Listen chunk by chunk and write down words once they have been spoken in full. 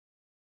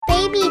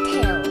baby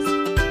tails.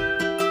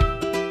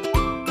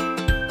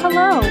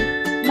 Hello,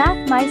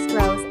 math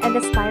maestros and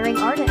aspiring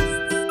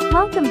artists.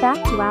 Welcome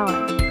back to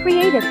our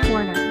Creative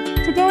Corner.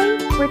 Today,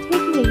 we're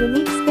taking a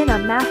unique spin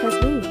on math as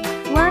we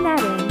learn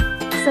adding,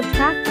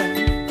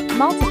 subtracting,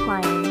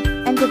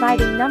 multiplying, and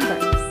dividing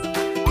numbers.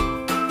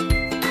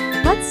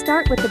 Let's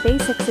start with the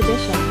basics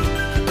addition.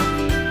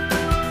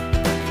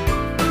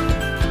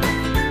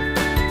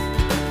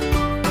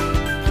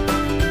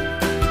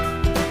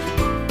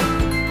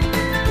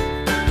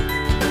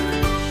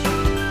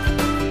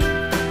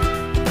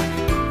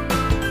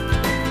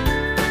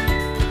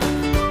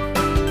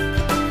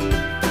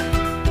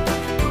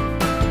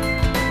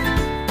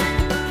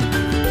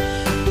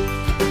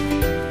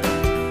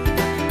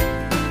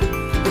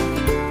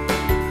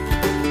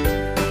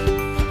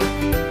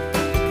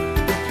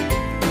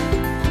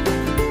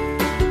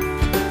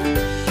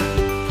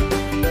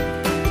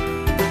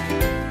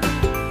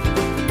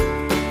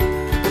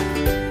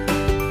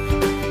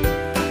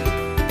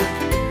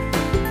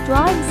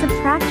 Drawing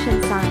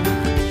subtraction sign.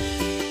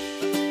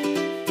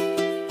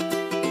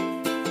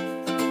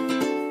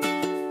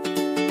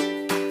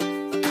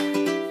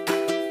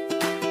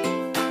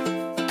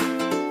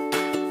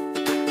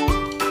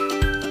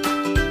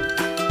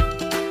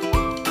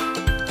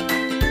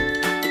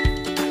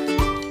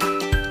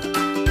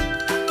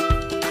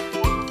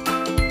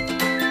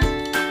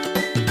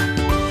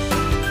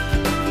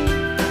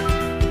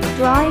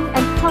 Drawing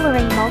and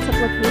coloring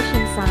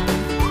multiplication sign.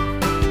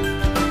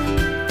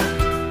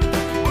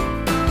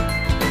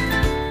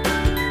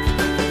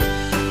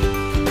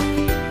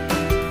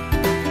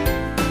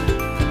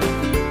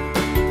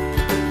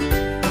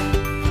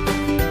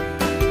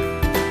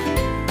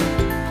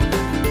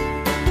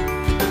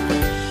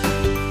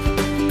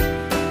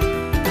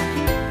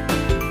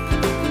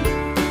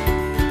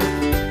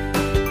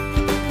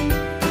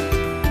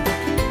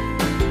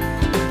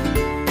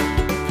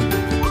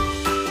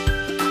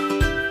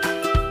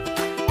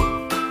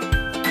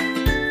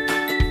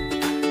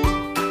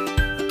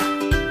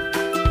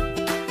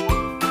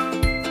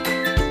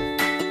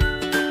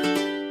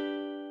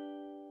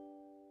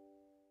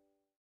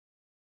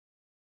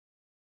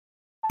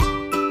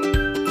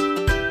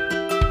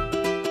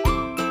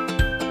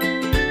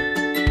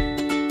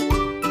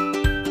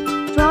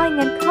 Drawing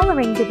and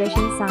coloring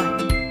division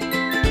sign.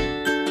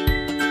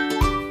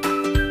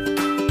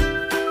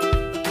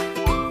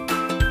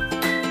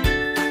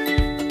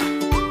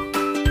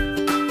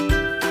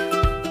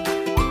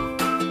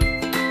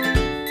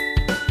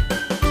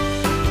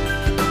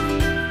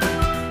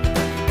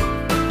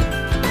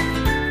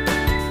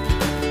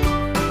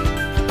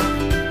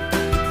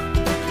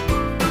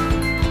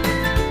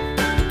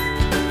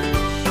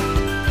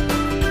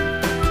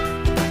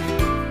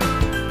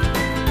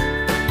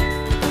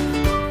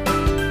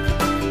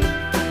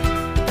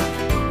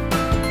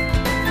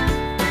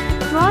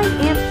 Drawing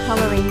and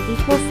coloring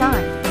equal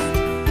signs.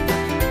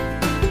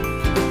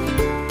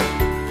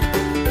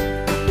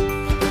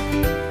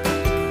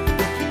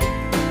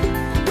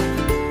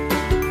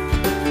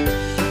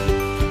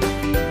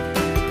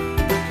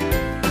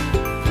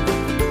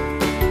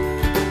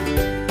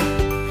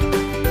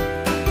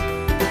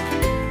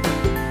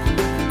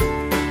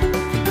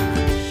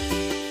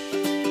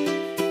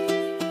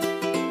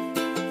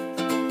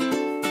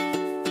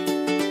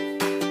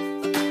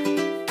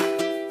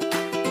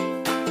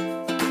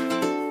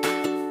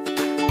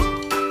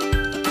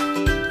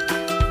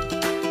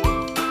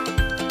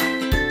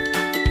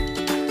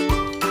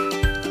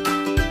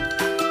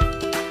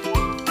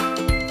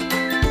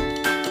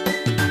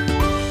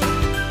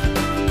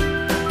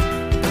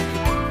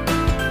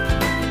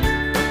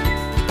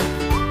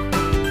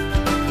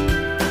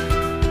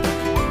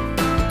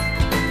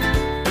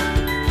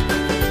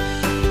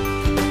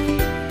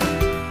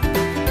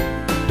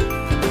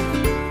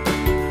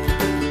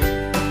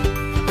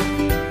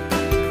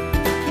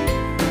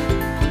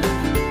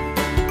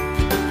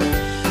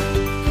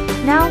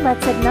 Now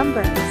let's add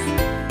numbers.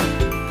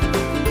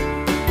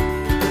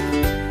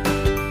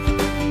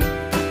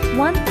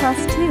 1 plus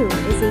 2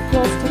 is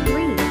equals to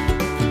 3.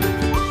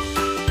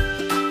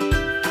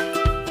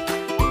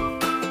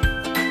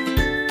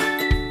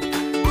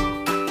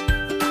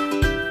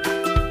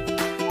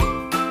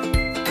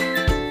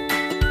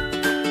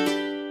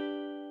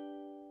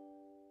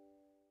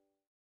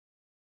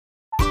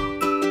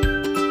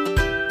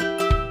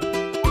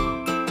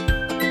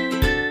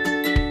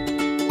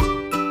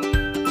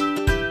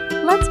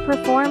 Let's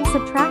perform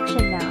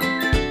subtraction now.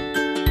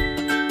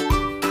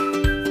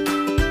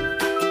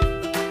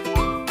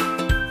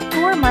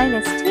 4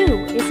 minus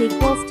 2 is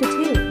equals to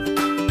 2.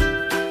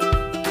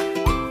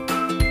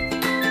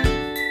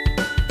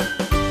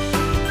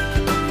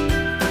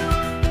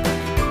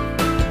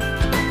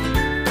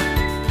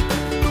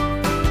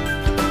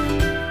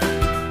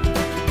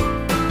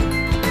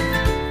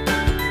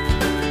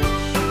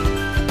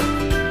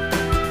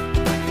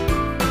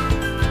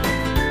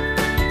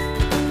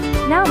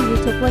 Now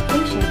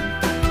multiplication.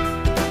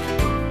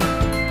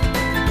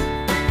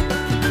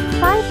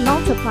 5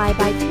 multiplied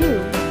by 2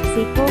 is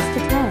equals to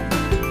 10.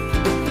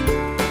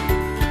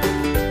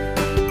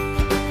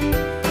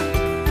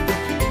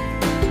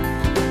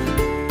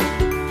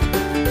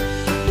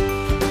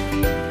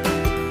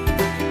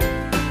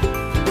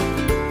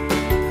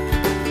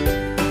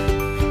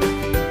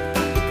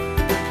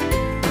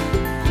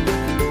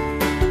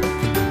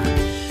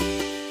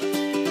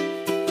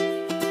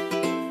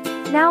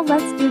 Now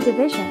let's do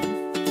division.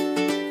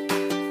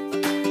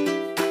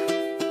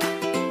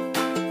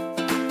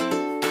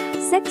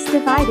 6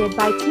 divided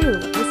by 2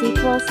 is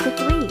equals to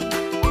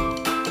 3.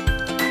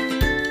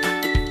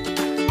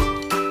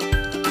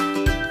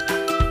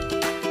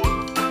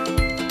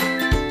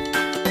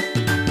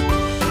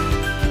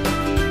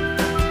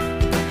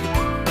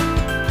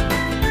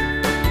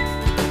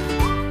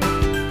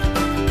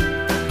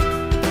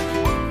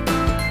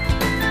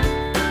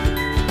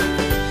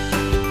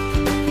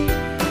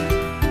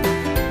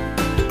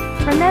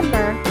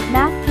 Remember,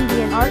 math can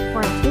be an art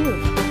form too.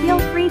 Feel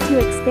free to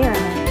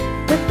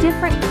experiment with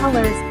different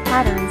colors,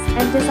 patterns,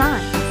 and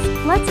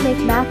designs. Let's make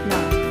math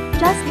not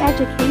just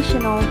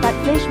educational but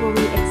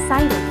visually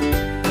exciting.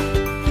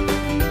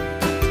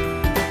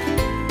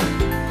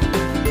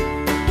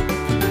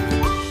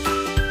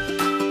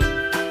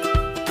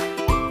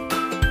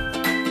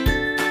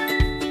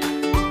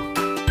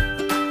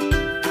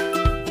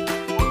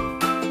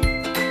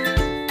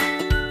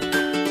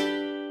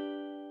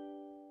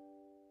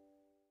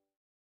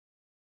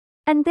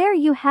 And there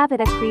you have it,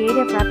 a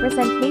creative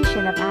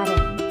representation of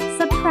adding,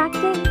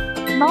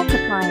 subtracting,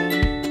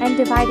 multiplying, and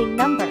dividing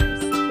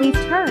numbers. We've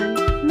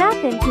turned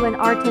math into an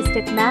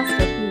artistic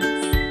masterpiece.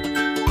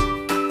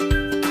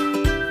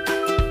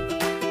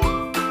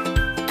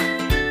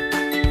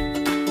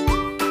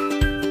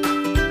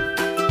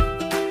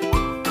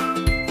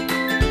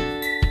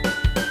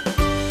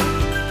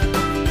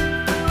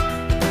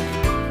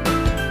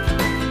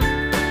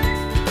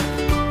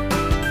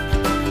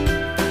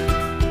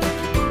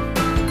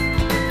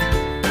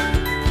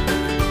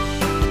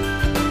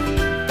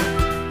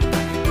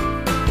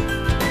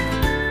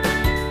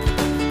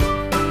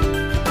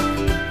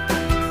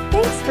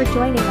 For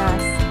joining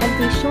us, and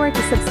be sure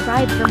to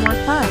subscribe for more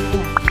fun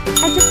and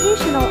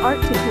educational art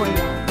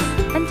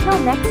tutorials. Until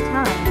next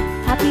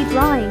time, happy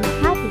drawing,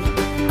 happy